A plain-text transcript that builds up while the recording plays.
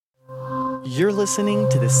You're listening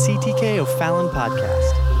to the CTK O'Fallon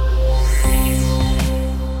podcast.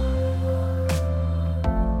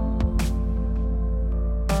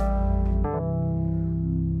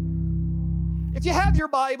 If you have your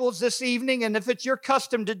Bibles this evening, and if it's your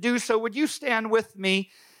custom to do so, would you stand with me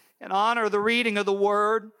and honor the reading of the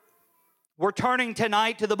Word? We're turning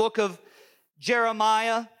tonight to the book of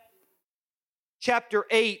Jeremiah, chapter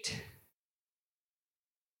 8.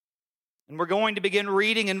 And we're going to begin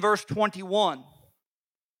reading in verse 21.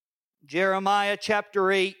 Jeremiah chapter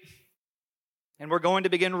 8. And we're going to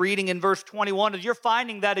begin reading in verse 21. As you're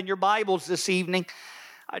finding that in your Bibles this evening,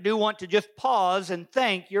 I do want to just pause and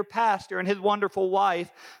thank your pastor and his wonderful wife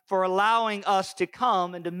for allowing us to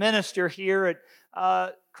come and to minister here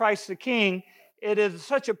at Christ the King. It is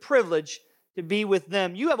such a privilege to be with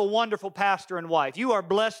them. You have a wonderful pastor and wife. You are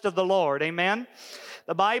blessed of the Lord. Amen.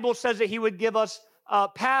 The Bible says that He would give us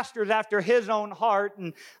pastors after His own heart,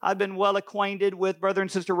 and I've been well acquainted with Brother and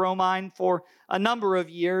Sister Romine for a number of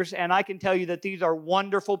years, and I can tell you that these are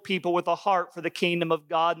wonderful people with a heart for the kingdom of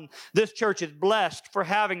God, and this church is blessed for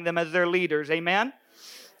having them as their leaders. Amen?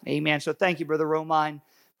 Amen. So thank you, Brother Romine,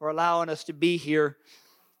 for allowing us to be here.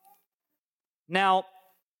 Now,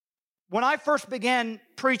 when I first began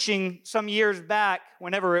preaching some years back,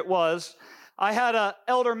 whenever it was, I had an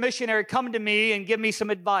elder missionary come to me and give me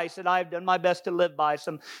some advice that I've done my best to live by,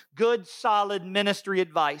 some good, solid ministry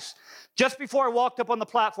advice. Just before I walked up on the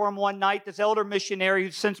platform one night, this elder missionary,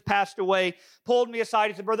 who's since passed away, pulled me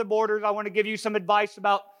aside. He said, "Brother Borders, I want to give you some advice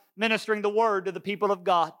about ministering the word to the people of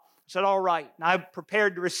God." I said, "All right." And I'm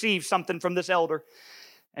prepared to receive something from this elder.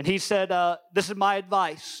 And he said, "This is my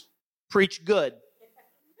advice. Preach good."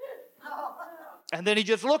 And then he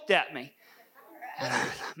just looked at me.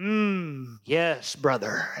 Yes,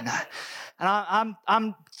 brother. And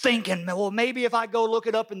I'm thinking, well, maybe if I go look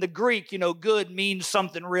it up in the Greek, good means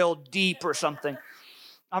something real deep or something.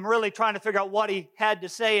 I'm really trying to figure out what he had to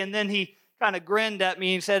say. And then he kind of grinned at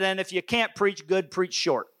me and said, "And if you can't preach good, preach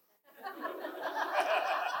short."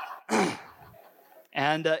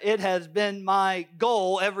 And it has been my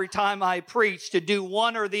goal every time I preach to do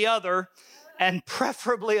one or the other, and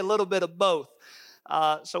preferably a little bit of both.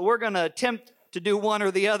 So we're going to attempt to do one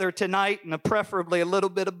or the other tonight, and preferably a little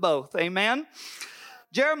bit of both. Amen?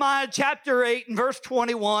 Jeremiah chapter 8 and verse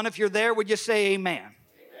 21. If you're there, would you say amen? Amen.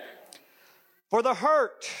 For the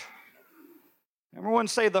hurt. Everyone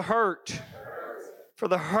say the hurt. For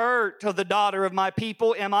the hurt of the daughter of my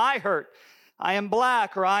people am I hurt. I am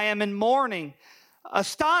black, or I am in mourning.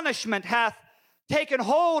 Astonishment hath taken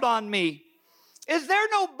hold on me. Is there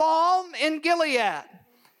no balm in Gilead?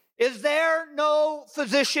 Is there no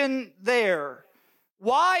physician there?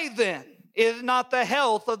 Why then is not the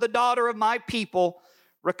health of the daughter of my people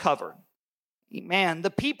recovered? Amen.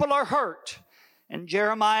 The people are hurt. And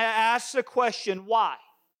Jeremiah asks the question, why?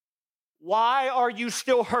 Why are you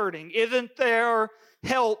still hurting? Isn't there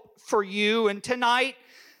help for you? And tonight,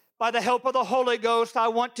 by the help of the Holy Ghost, I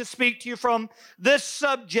want to speak to you from this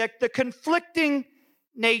subject, the conflicting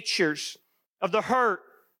natures of the hurt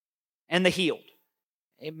and the healed.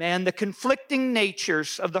 Amen. The conflicting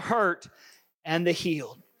natures of the hurt and the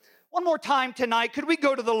healed. One more time tonight, could we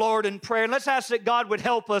go to the Lord in prayer? Let's ask that God would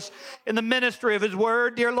help us in the ministry of His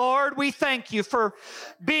Word. Dear Lord, we thank You for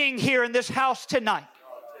being here in this house tonight.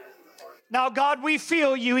 Now, God, we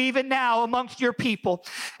feel You even now amongst Your people.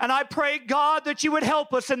 And I pray, God, that You would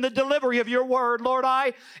help us in the delivery of Your word. Lord,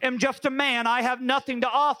 I am just a man. I have nothing to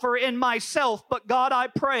offer in myself. But God, I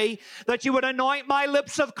pray that You would anoint my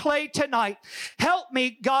lips of clay tonight. Help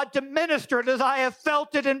me, God, to minister it as I have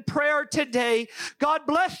felt it in prayer today. God,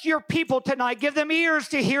 bless Your people tonight. Give them ears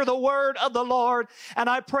to hear the word of the Lord. And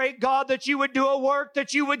I pray, God, that You would do a work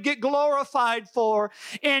that You would get glorified for.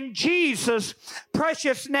 In Jesus'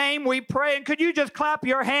 precious name we pray. And could you just clap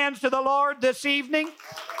your hands to the Lord this evening?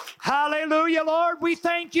 Hallelujah, Lord. We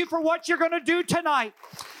thank You for what You're going to do tonight.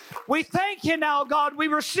 We thank You now, God. We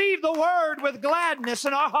receive the word with gladness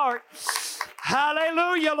in our heart.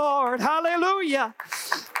 Hallelujah, Lord. Hallelujah.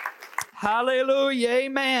 Hallelujah.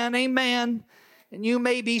 Amen. Amen. And you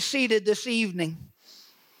may be seated this evening.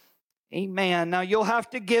 Amen. Now, you'll have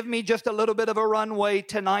to give me just a little bit of a runway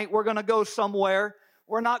tonight. We're going to go somewhere.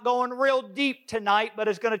 We're not going real deep tonight, but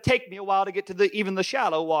it's going to take me a while to get to even the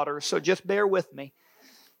shallow water, so just bear with me.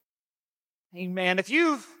 Amen. If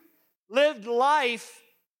you've lived life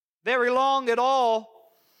very long at all,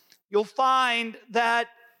 you'll find that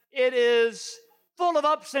it is full of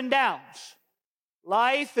ups and downs.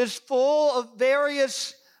 Life is full of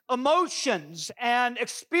various emotions and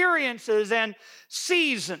experiences and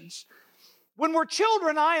seasons. When we're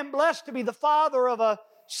children, I am blessed to be the father of a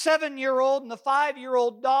 7-year-old and a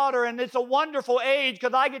 5-year-old daughter, and it's a wonderful age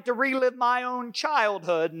because I get to relive my own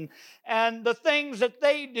childhood. And the things that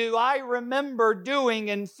they do, I remember doing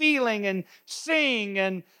and feeling and seeing.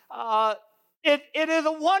 And it is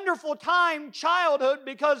a wonderful time, childhood,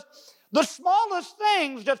 because the smallest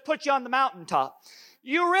things just put you on the mountaintop.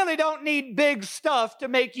 You really don't need big stuff to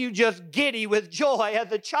make you just giddy with joy.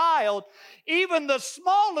 As a child, even the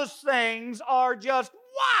smallest things are just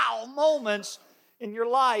wow moments in your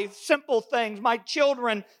life. Simple things. My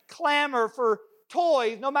children clamor for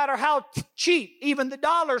toys, no matter how cheap. Even the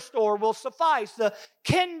dollar store will suffice. The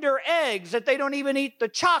Kinder eggs that they don't even eat the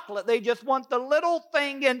chocolate. They just want the little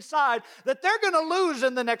thing inside that they're going to lose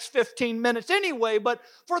in the next 15 minutes anyway. But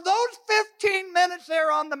for those 15 minutes,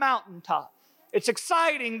 they're on the mountaintop. It's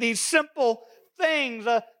exciting, these simple things.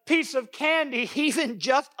 A piece of candy, even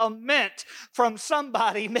just a mint from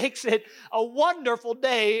somebody, makes it a wonderful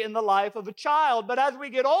day in the life of a child. But as we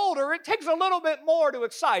get older, it takes a little bit more to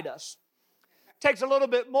excite us. It takes a little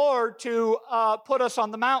bit more to put us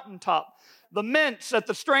on the mountaintop. The mints that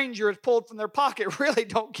the stranger has pulled from their pocket really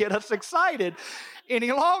don't get us excited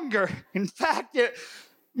any longer. In fact, it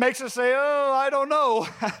makes us say, oh, I don't know.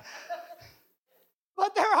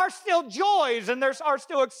 But there are still joys and there are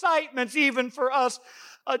still excitements even for us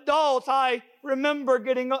adults. I remember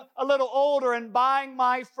getting a little older and buying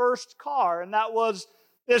my first car, and that was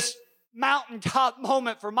this mountaintop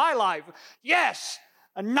moment for my life. Yes,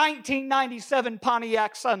 a 1997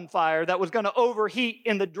 Pontiac Sunfire that was going to overheat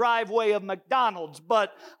in the driveway of McDonald's,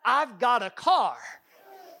 but I've got a car.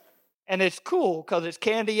 And it's cool because it's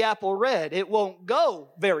candy apple red. It won't go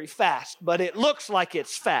very fast, but it looks like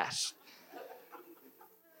it's fast.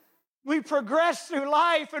 We progress through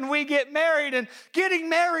life and we get married, and getting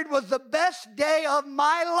married was the best day of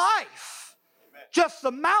my life. Amen. Just the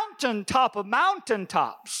mountaintop of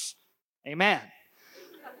mountaintops. Amen.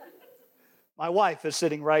 My wife is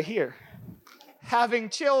sitting right here. Having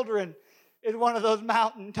children is one of those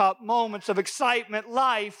mountaintop moments of excitement.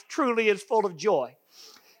 Life truly is full of joy.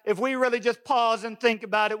 If we really just pause and think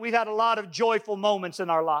about it, we've had a lot of joyful moments in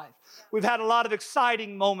our life. We've had a lot of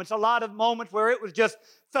exciting moments, a lot of moments where it was just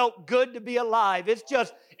felt good to be alive. It's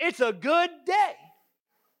a good day.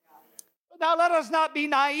 Now let us not be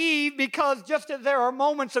naive, because just as there are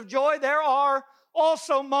moments of joy, there are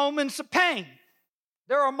also moments of pain.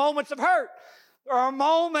 There are moments of hurt. There are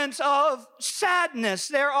moments of sadness.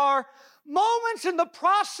 There are moments in the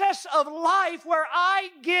process of life where I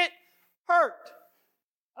get hurt.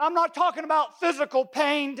 I'm not talking about physical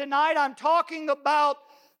pain tonight. I'm talking about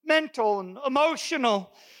mental and emotional,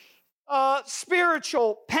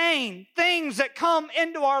 spiritual pain, things that come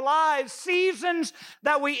into our lives, seasons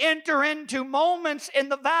that we enter into, moments in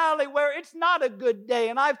the valley where it's not a good day.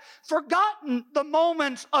 And I've forgotten the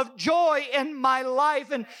moments of joy in my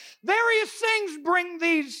life. And various things bring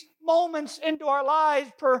these moments into our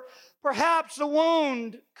lives. Perhaps the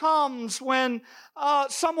wound comes when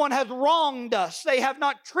someone has wronged us. They have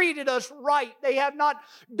not treated us right. They have not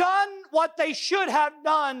done what they should have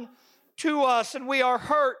done to us, and we are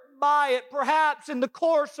hurt by it. Perhaps in the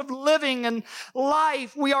course of living and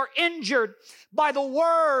life, we are injured by the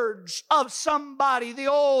words of somebody. The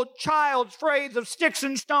old child's phrase of sticks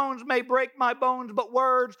and stones may break my bones, but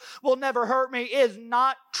words will never hurt me is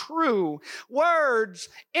not true. Words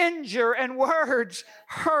injure and words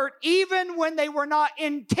hurt. Even when they were not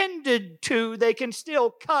intended to, they can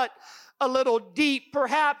still cut a little deep.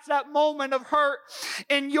 Perhaps that moment of hurt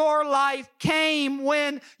in your life came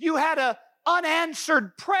when you had a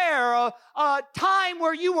unanswered prayer, a time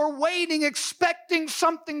where you were waiting, expecting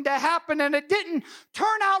something to happen, and it didn't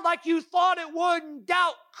turn out like you thought it would, and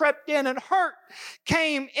doubt crept in and hurt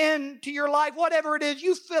came into your life. Whatever it is,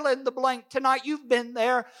 you fill in the blank tonight. You've been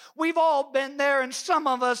there. We've all been there, and some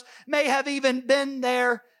of us may have even been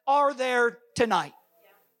there, are there tonight.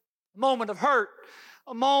 A moment of hurt,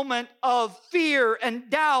 a moment of fear and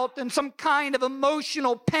doubt and some kind of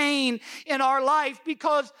emotional pain in our life,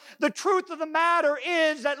 because the truth of the matter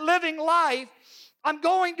is that living life, I'm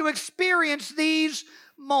going to experience these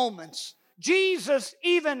moments. Jesus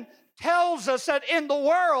even tells us that in the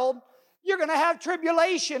world, you're going to have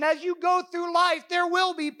tribulation. As you go through life, there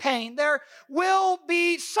will be pain. There will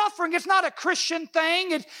be suffering. It's not a Christian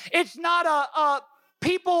thing. It's not a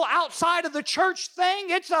people outside of the church thing.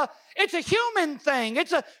 It's a human thing.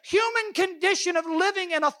 It's a human condition of living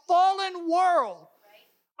in a fallen world.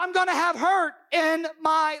 I'm going to have hurt in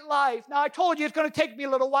my life. Now, I told you it's going to take me a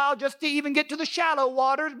little while just to even get to the shallow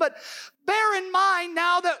waters, but bear in mind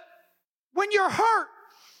now that when you're hurt,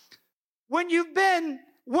 when you've been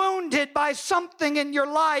wounded by something in your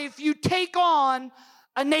life, you take on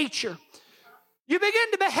a nature. You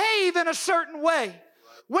begin to behave in a certain way.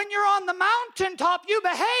 When you're on the mountaintop, you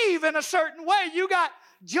behave in a certain way. You got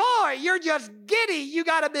joy. You're just giddy. You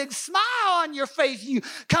got a big smile on your face. You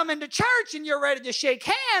come into church and you're ready to shake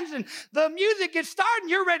hands and the music gets started and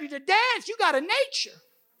you're ready to dance. You got a nature.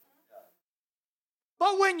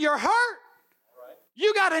 But when you're hurt,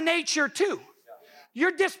 you got a nature too.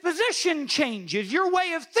 Your disposition changes. Your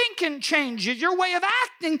way of thinking changes. Your way of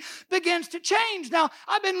acting begins to change. Now,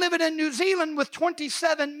 I've been living in New Zealand with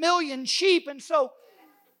 27 million sheep, and so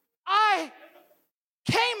I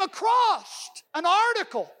came across an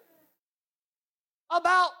article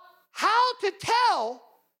about how to tell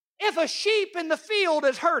if a sheep in the field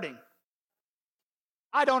is hurting.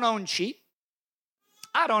 I don't own sheep.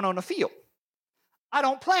 I don't own a field. I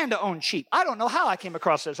don't plan to own sheep. I don't know how I came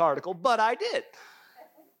across this article, but I did.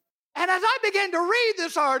 And as I began to read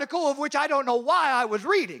this article, of which I don't know why I was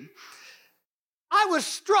reading, I was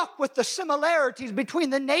struck with the similarities between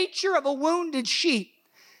the nature of a wounded sheep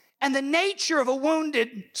and the nature of a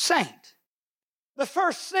wounded saint. The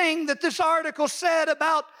first thing that this article said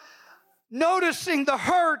about noticing the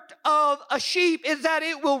hurt of a sheep is that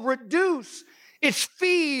it will reduce its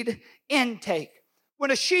feed intake. When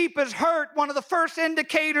a sheep is hurt, one of the first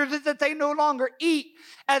indicators is that they no longer eat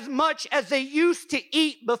as much as they used to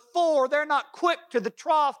eat before. They're not quick to the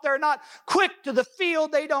trough. They're not quick to the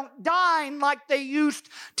field. They don't dine like they used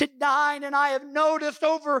to dine. And I have noticed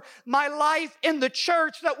over my life in the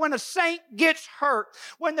church that when a saint gets hurt,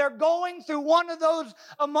 when they're going through one of those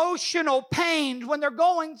emotional pains, when they're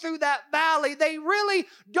going through that valley, they really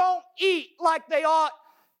don't eat like they ought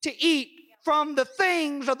to eat from the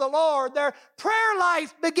things of the Lord. Their prayer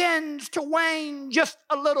life begins to wane just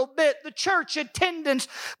a little bit. The church attendance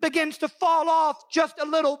begins to fall off just a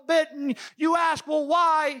little bit. And you ask, well,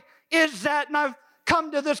 why is that? And I've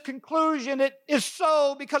come to this conclusion. It is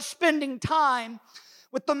so because spending time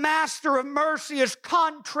with the Master of Mercy is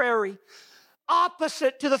contrary,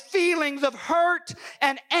 opposite to the feelings of hurt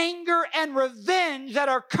and anger and revenge that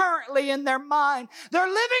are currently in their mind. They're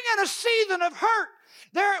living in a season of hurt.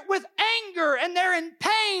 They're with anger and they're in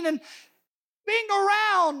pain, and being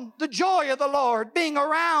around the joy of the Lord, being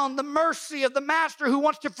around the mercy of the Master who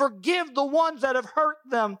wants to forgive the ones that have hurt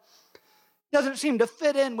them, doesn't seem to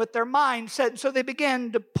fit in with their mindset. And so they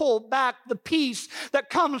begin to pull back. The peace that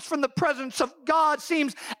comes from the presence of God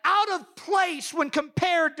seems out of place when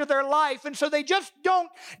compared to their life. And so they just don't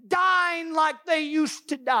dine like they used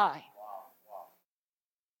to die.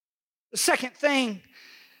 The second thing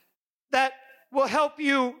that will help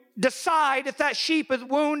you decide if that sheep is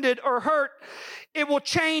wounded or hurt, it will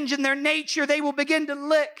change in their nature. They will begin to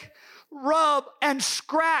lick, rub, and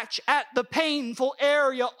scratch at the painful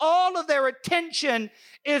area. All of their attention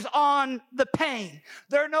is on the pain.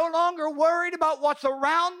 They're no longer worried about what's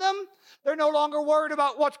around them. They're no longer worried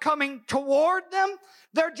about what's coming toward them.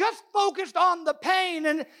 They're just focused on the pain.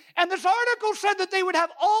 And this article said that they would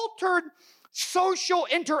have altered social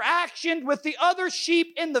interaction with the other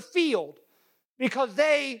sheep in the field, because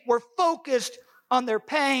they were focused on their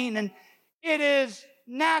pain. And it is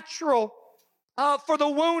natural for the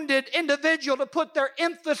wounded individual to put their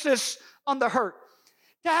emphasis on the hurt,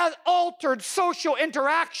 to have altered social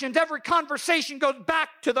interactions. Every conversation goes back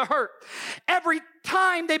to the hurt. Every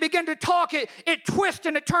time they begin to talk, it twists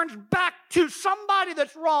and it turns back to somebody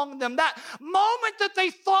that's wronged them. That moment that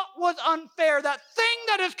they thought was unfair, that thing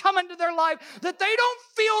that has come into their life that they don't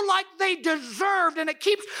feel like they deserved, and it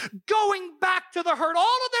keeps going back to the hurt.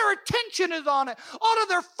 All of their attention is on it. All of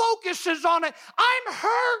their focus is on it. I'm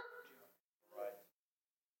hurt.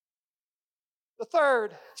 The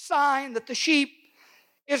third sign that the sheep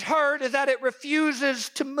is hurt is that it refuses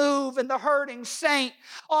to move, and the hurting saint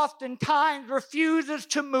oftentimes refuses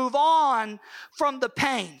to move on from the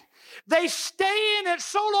pain. They stay in it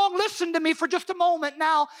so long. Listen to me for just a moment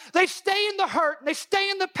now. They stay in the hurt and they stay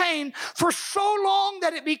in the pain for so long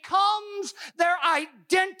that it becomes their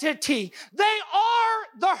identity. They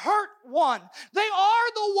are the hurt one. They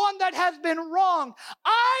are the one that has been wronged.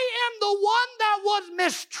 I am the one that was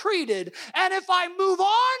mistreated. And if I move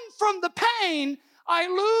on from the pain, I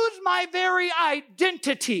lose my very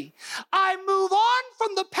identity. I move on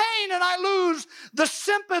from the pain and I lose the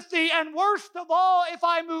sympathy. And worst of all, if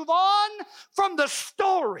I move on from the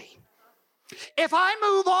story, if I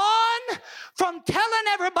move on from telling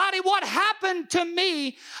everybody what happened to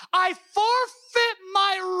me, I forfeit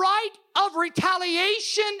my right of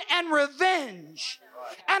retaliation and revenge.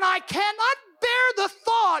 And I cannot bear the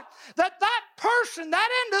thought that that person, that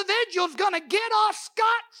individual is going to get off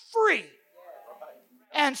scot-free.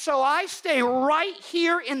 And so I stay right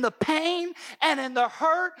here in the pain and in the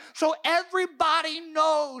hurt so everybody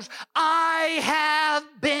knows I have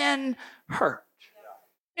been hurt.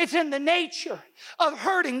 It's in the nature of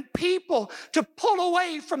hurting people to pull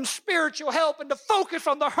away from spiritual help and to focus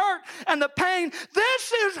on the hurt and the pain.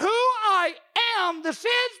 This is who I am. This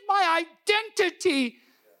is my identity.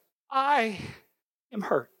 I am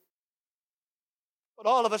hurt. But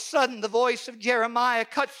all of a sudden, the voice of Jeremiah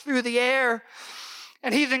cuts through the air.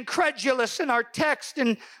 And he's incredulous in our text,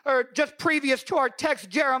 or just previous to our text,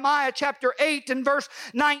 Jeremiah chapter 8 and verse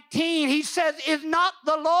 19. He says, is not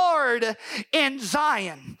the Lord in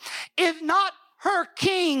Zion? Is not her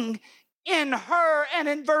king in her? And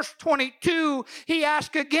in verse 22, he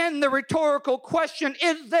asks again the rhetorical question,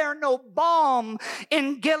 is there no balm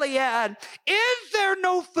in Gilead? Is there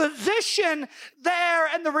no physician there?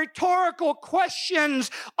 And the rhetorical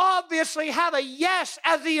questions obviously have a yes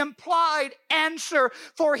as the implied answer,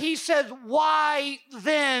 for he says, why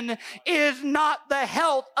then is not the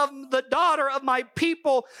health of the daughter of my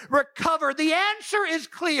people recovered? The answer is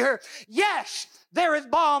clear. Yes, there is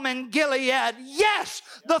balm in Gilead. Yes,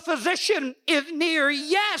 the physician is near.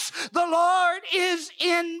 Yes, the Lord is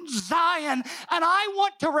in Zion. And I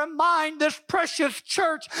want to remind this precious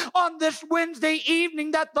church on this Wednesday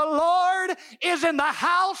evening that the Lord is in the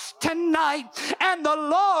house tonight. And the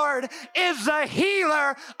Lord is the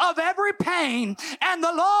healer of every pain. And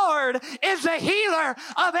the Lord is the healer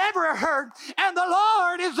of every hurt. And the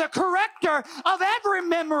Lord is the corrector of every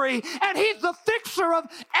memory. And He's the fixer of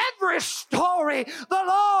every story. The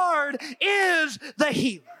Lord is the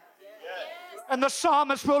healer. And the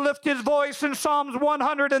psalmist will lift his voice in Psalms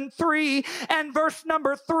 103 and verse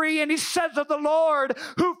number 3. And he says of the Lord,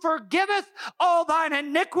 who forgiveth all thine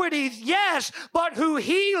iniquities, yes, but who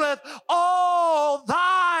healeth all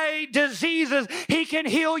thy diseases. He can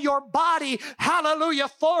heal your body, hallelujah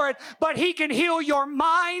for it, but He can heal your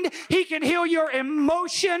mind. He can heal your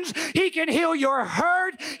emotions. He can heal your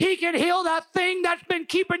hurt. He can heal that thing that's been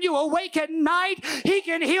keeping you awake at night. He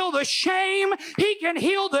can heal the shame. He can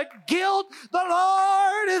heal the guilt. The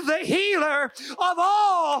Lord is the healer of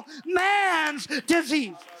all man's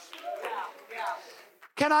disease.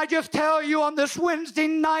 Can I just tell you on this Wednesday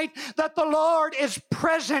night that the Lord is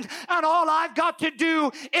present, and all I've got to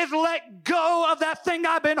do is let go of that thing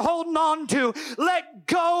I've been holding on to, let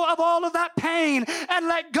go of all of that pain, and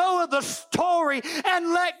let go of the story,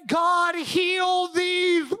 and let God heal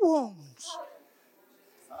these wounds.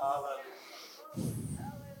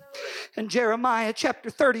 And Jeremiah chapter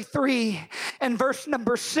 33 and verse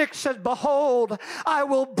number 6 says, behold, I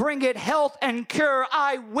will bring it health and cure.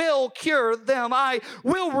 I will cure them. I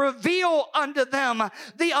will reveal unto them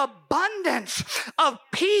the abundance of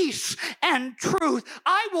peace and truth.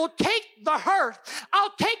 I will take the hurt.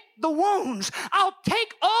 I'll take the wounds. I'll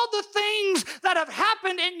take all the things that have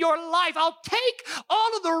happened in your life. I'll take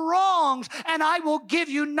all of the wrongs, and I will give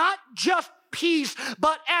you not just peace,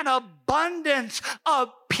 but an abundance of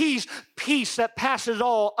peace, peace that passes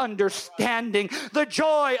all understanding. The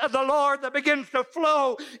joy of the Lord that begins to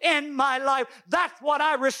flow in my life. That's what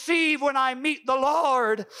I receive when I meet the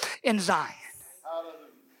Lord in Zion. Hallelujah.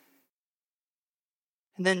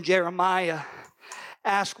 And then Jeremiah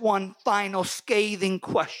asked one final scathing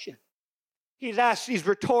question. He's asked these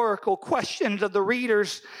rhetorical questions of the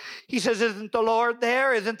readers. He says, isn't the Lord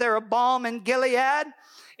there? Isn't there a balm in Gilead?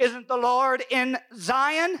 Isn't the Lord in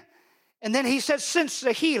Zion? And then he says, since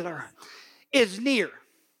the healer is near,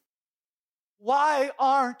 why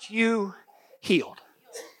aren't you healed?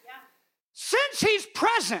 Since He's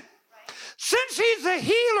present, since He's the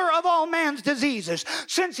healer of all man's diseases,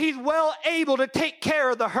 since He's well able to take care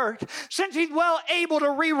of the hurt, since He's well able to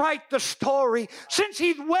rewrite the story, since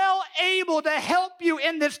He's well able to help you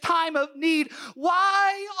in this time of need,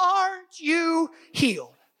 why aren't you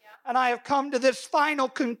healed? And I have come to this final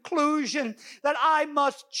conclusion that I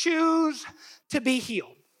must choose to be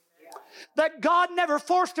healed. That God never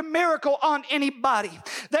forced a miracle on anybody.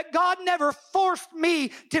 That God never forced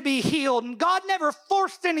me to be healed. And God never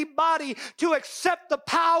forced anybody to accept the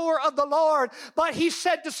power of the Lord. But He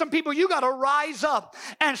said to some people, you got to rise up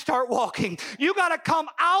and start walking. You got to come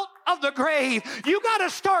out of the grave. You got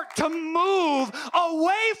to start to move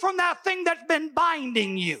away from that thing that's been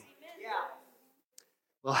binding you.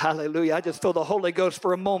 Well, hallelujah. I just feel the Holy Ghost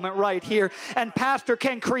for a moment right here. And Pastor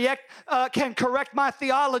can correct my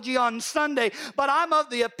theology on Sunday, but I'm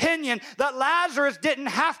of the opinion that Lazarus didn't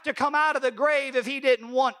have to come out of the grave if he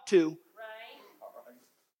didn't want to.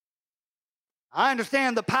 I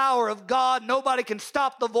understand the power of God. Nobody can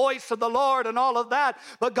stop the voice of the Lord and all of that,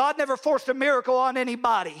 but God never forced a miracle on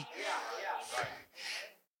anybody.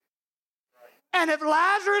 And if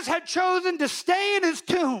Lazarus had chosen to stay in his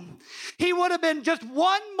tomb, he would have been just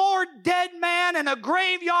one more dead man in a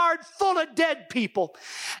graveyard full of dead people.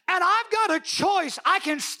 And I've got a choice. I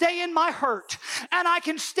can stay in my hurt, and I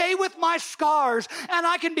can stay with my scars, and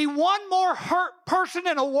I can be one more hurt person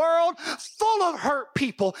in a world full of hurt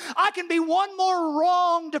people. I can be one more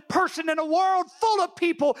wronged person in a world full of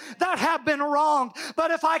people that have been wronged.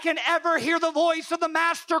 But if I can ever hear the voice of the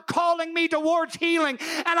Master calling me towards healing,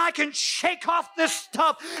 and I can shake off this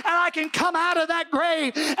stuff, and I can come out of that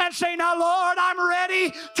grave and say, now, Lord, I'm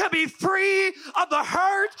ready to be free of the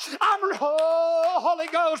hurt. Holy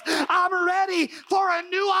Ghost, I'm ready for a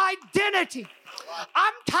new identity.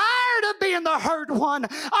 I'm tired of being the hurt one.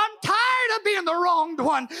 I'm tired of being the wronged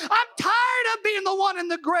one. I'm tired of being the one in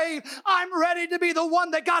the grave. I'm ready to be the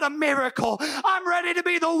one that got a miracle. I'm ready to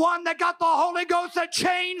be the one that got the Holy Ghost that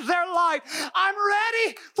changed their life. I'm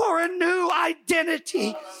ready for a new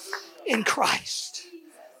identity in Christ.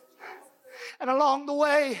 And along the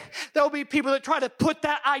way, there'll be people that try to put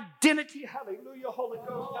that identity, hallelujah, Holy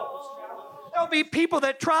Ghost, help us now. There'll be people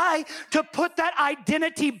that try to put that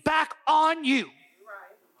identity back on you.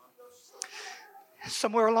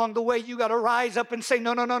 Somewhere along the way, you got to rise up and say,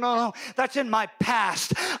 no. That's in my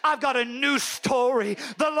past. I've got a new story.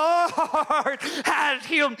 The Lord has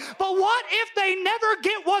healed. But what if they never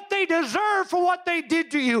get what they deserve for what they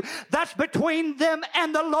did to you? That's between them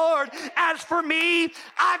and the Lord. As for me,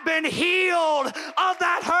 I've been healed of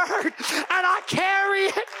that hurt, and I carry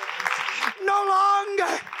it no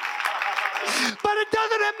longer. But it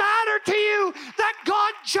doesn't matter to you that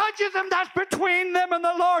God judges them. That's between them and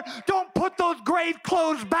the Lord. Don't put those grave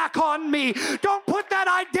clothes back on me. Don't put that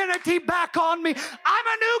identity back on me. I'm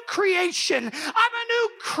a new creation. I'm a new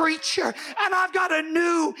creature. And I've got a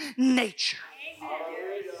new nature.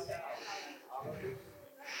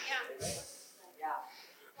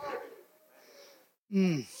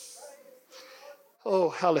 Oh,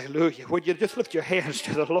 hallelujah. Would you just lift your hands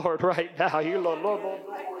to the Lord right now? You Lord.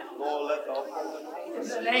 In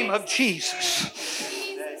the name of Jesus.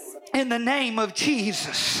 In the name of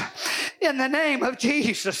Jesus. In the name of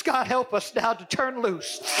Jesus. God, help us now to turn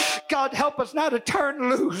loose. God, help us now to turn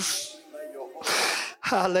loose.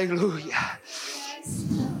 Hallelujah.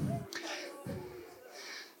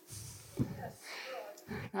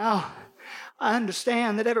 Now, I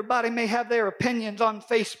understand that everybody may have their opinions on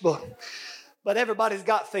Facebook, but everybody's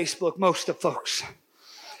got Facebook, most of folks.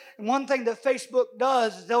 And one thing that Facebook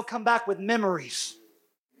does is they'll come back with memories.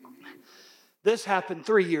 This happened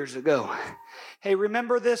 3 years ago. Hey,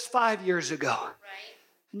 remember this 5 years ago?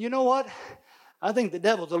 And you know what? I think the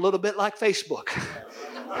devil's a little bit like Facebook.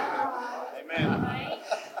 Amen.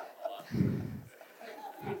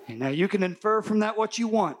 Now, you can infer from that what you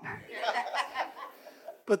want.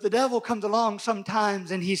 But the devil comes along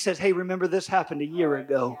sometimes and he says, hey, remember this happened a year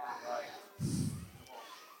ago.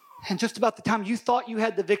 And just about the time you thought you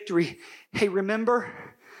had the victory, hey, remember?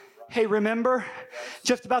 Hey, remember?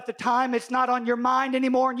 Just about the time it's not on your mind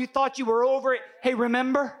anymore and you thought you were over it, hey,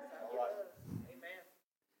 remember?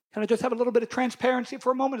 Can I just have a little bit of transparency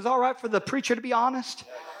for a moment? Is it all right for the preacher to be honest?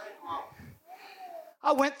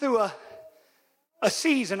 I went through a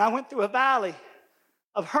season. I went through a valley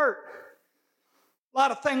of hurt. A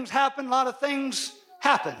lot of things happened.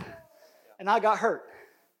 And I got hurt.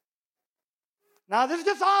 Now, this is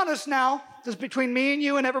just honest now. This is between me and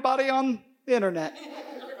you and everybody on the internet.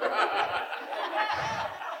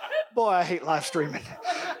 Boy, I hate live streaming.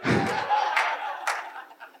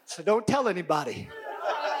 So don't tell anybody.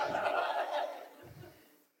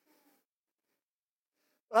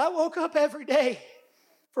 I woke up every day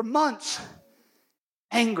for months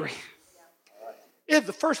angry. It was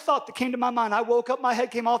the first thought that came to my mind. I woke up, my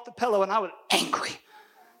head came off the pillow, and I was angry.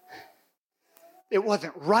 It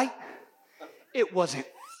wasn't right. It wasn't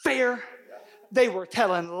fair. They were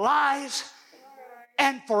telling lies.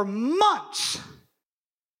 And for months,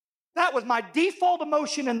 that was my default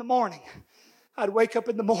emotion in the morning. I'd wake up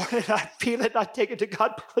in the morning, I'd feel it, I'd take it to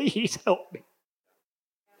God, please help me.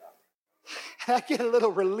 And I'd get a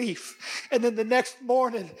little relief. And then the next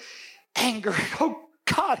morning, anger, oh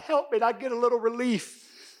God, help me, and I'd get a little relief.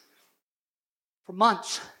 For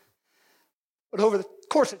months. But over the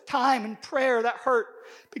course of time and prayer, that hurt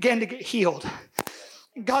began to get healed.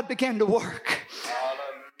 And God began to work.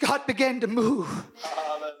 God began to move.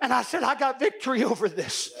 And I said, I got victory over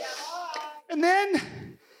this. And then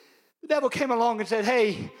the devil came along and said,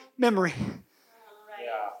 hey, memory.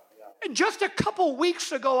 And just a couple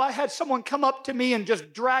weeks ago, I had someone come up to me and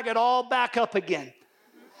just drag it all back up again.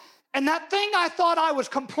 And that thing I thought I was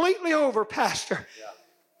completely over, Pastor,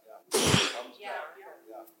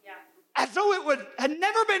 as though it had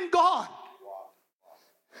never been gone,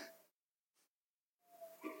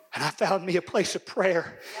 And I found me a place of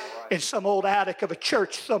prayer in some old attic of a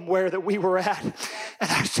church somewhere that we were at. And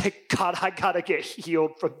I said, God, I got to get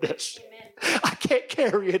healed from this. I can't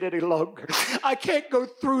carry it any longer. I can't go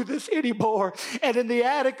through this anymore. And in the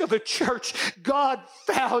attic of a church, God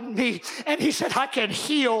found me and he said, I can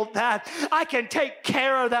heal that. I can take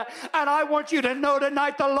care of that. And I want you to know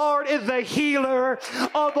tonight the Lord is the healer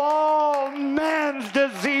of all man's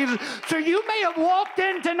diseases. So you may have walked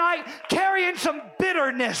in tonight carrying some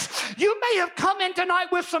bitterness. You may have come in tonight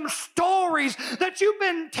with some stories that you've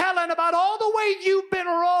been telling about all the way you've been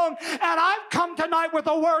wrong. And I've come tonight with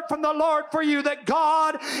a word from the Lord for you that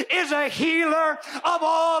God is a healer of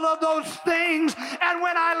all of those things. And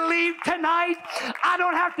when I leave tonight, I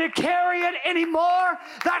don't have to carry it anymore.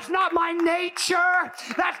 That's not my nature.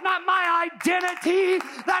 That's not my identity.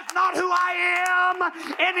 That's not who I am.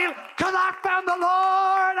 Because I found the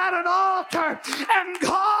Lord at an altar and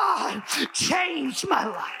God changed my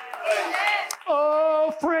life.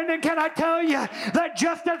 Oh, friend, and can I tell you that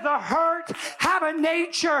just as the hurt have a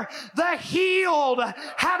nature, the healed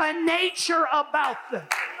have a nature about them.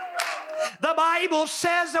 The Bible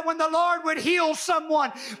says that when the Lord would heal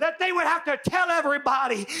someone, that they would have to tell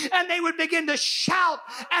everybody, and they would begin to shout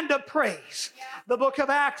and to praise. The book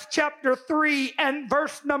of Acts chapter 3 and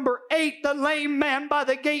verse number 8, the lame man by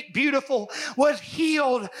the gate beautiful was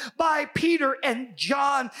healed by Peter and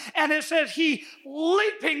John. And it says he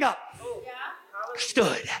leaping up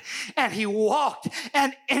stood and he walked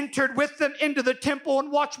and entered with them into the temple.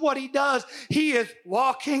 And watch what he does. He is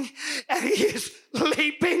walking and he is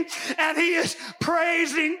leaping and he is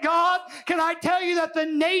praising God. Can I tell you that the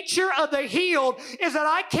nature of the healed is that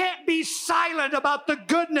I can't be silent about the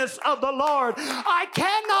goodness of the Lord. I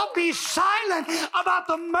cannot be silent about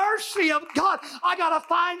the mercy of God. I got to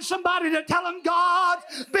find somebody to tell him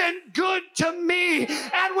God's been good to me.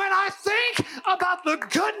 And when I think about the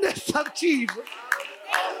goodness of Jesus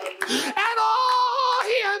and all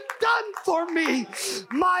he has done for me,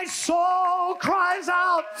 my soul cries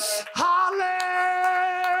out, hallelujah.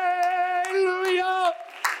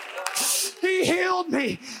 He healed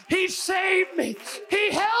me. He saved me.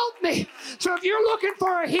 He held me. So if you're looking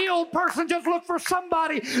for a healed person, just look for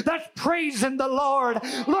somebody that's praising the Lord.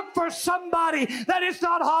 Look for somebody that it's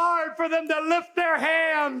not hard for them to lift their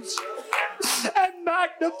hands and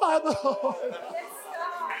magnify the Lord.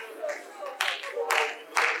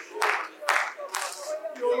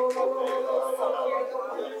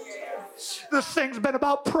 This thing's been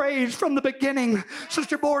about praise from the beginning.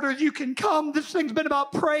 Sister Borders, you can come. This thing's been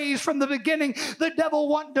about praise from the beginning. The devil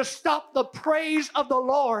wanted to stop the praise of the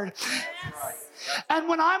Lord. Yes. And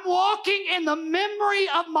when I'm walking in the memory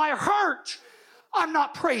of my hurt, I'm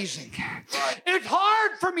not praising. Right. It's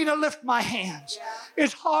hard for me to lift my hands. Yeah.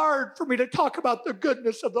 It's hard for me to talk about the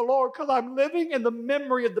goodness of the Lord because I'm living in the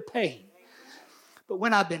memory of the pain. But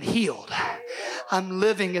when I've been healed, I'm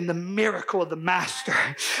living in the miracle of the Master.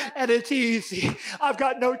 And it's easy. I've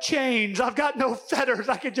got no chains. I've got no fetters.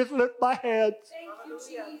 I can just lift my hands. Thank you,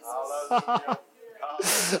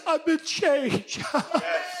 Jesus. I've been changed.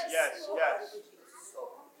 Yes.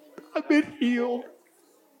 I've been healed.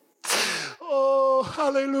 Oh,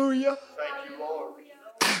 hallelujah. Thank you, Lord.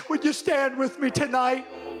 Would you stand with me tonight?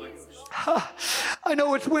 I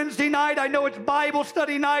know it's Wednesday night. I know it's Bible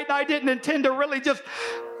study night. And I didn't intend to really just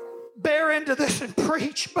bear into this and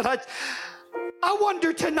preach, but I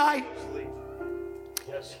wonder tonight.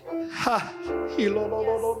 Yes.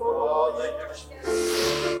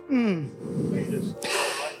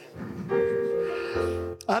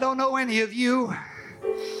 I don't know any of you,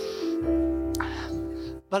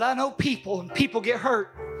 but I know people, and people get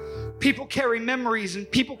hurt. People carry memories, and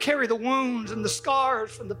people carry the wounds and the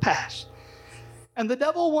scars from the past. And the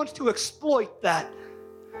devil wants to exploit that.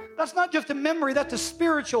 That's not just a memory, that's a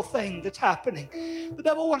spiritual thing that's happening. The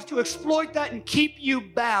devil wants to exploit that and keep you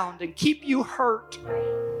bound and keep you hurt,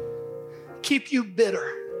 keep you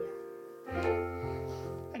bitter,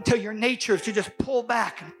 until your nature is to just pull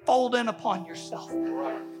back and fold in upon yourself.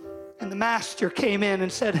 And the Master came in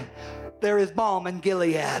and said, there is balm in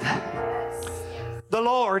Gilead. The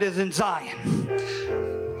Lord is in Zion.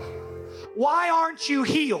 Why aren't you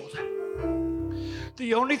healed?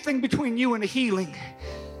 The only thing between you and a healing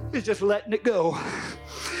is just letting it go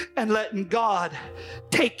and letting God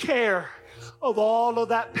take care of all of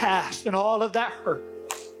that past and all of that hurt.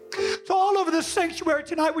 So all over the sanctuary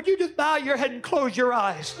tonight, would you just bow your head and close your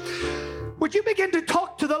eyes? Would you begin to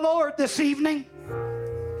talk to the Lord this evening?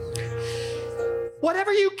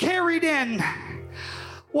 Whatever you carried in,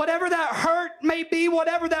 whatever that hurt may be,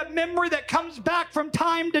 whatever that memory that comes back from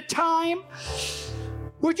time to time,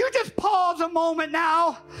 would you just pause a moment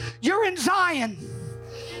now? You're in Zion.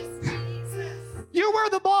 You're where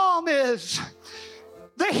the balm is.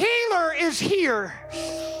 The healer is here.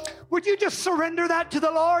 Would you just surrender that to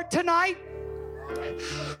the Lord tonight?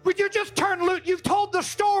 Would you just turn loose? You've told the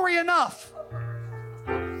story enough.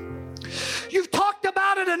 You've talked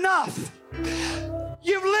about it enough.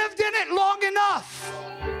 You've lived in it long enough.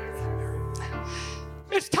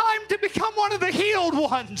 It's time to become one of the healed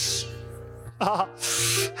ones.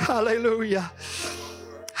 Hallelujah.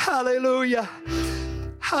 Hallelujah.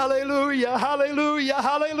 Hallelujah. Hallelujah.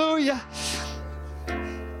 Hallelujah.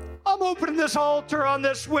 I'm opening this altar on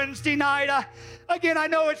this Wednesday night. Again, I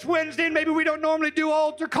know it's Wednesday and maybe we don't normally do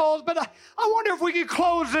altar calls, but I wonder if we could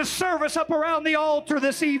close this service up around the altar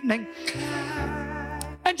this evening.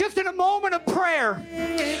 And just in a moment of prayer,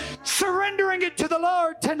 surrendering it to the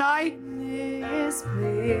Lord tonight.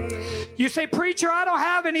 You say, preacher, I don't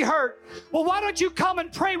have any hurt. Well, why don't you come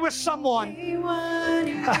and pray with someone?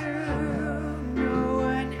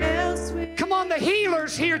 Come on, the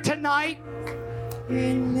healer's here tonight.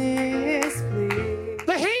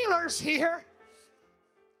 The healer's here.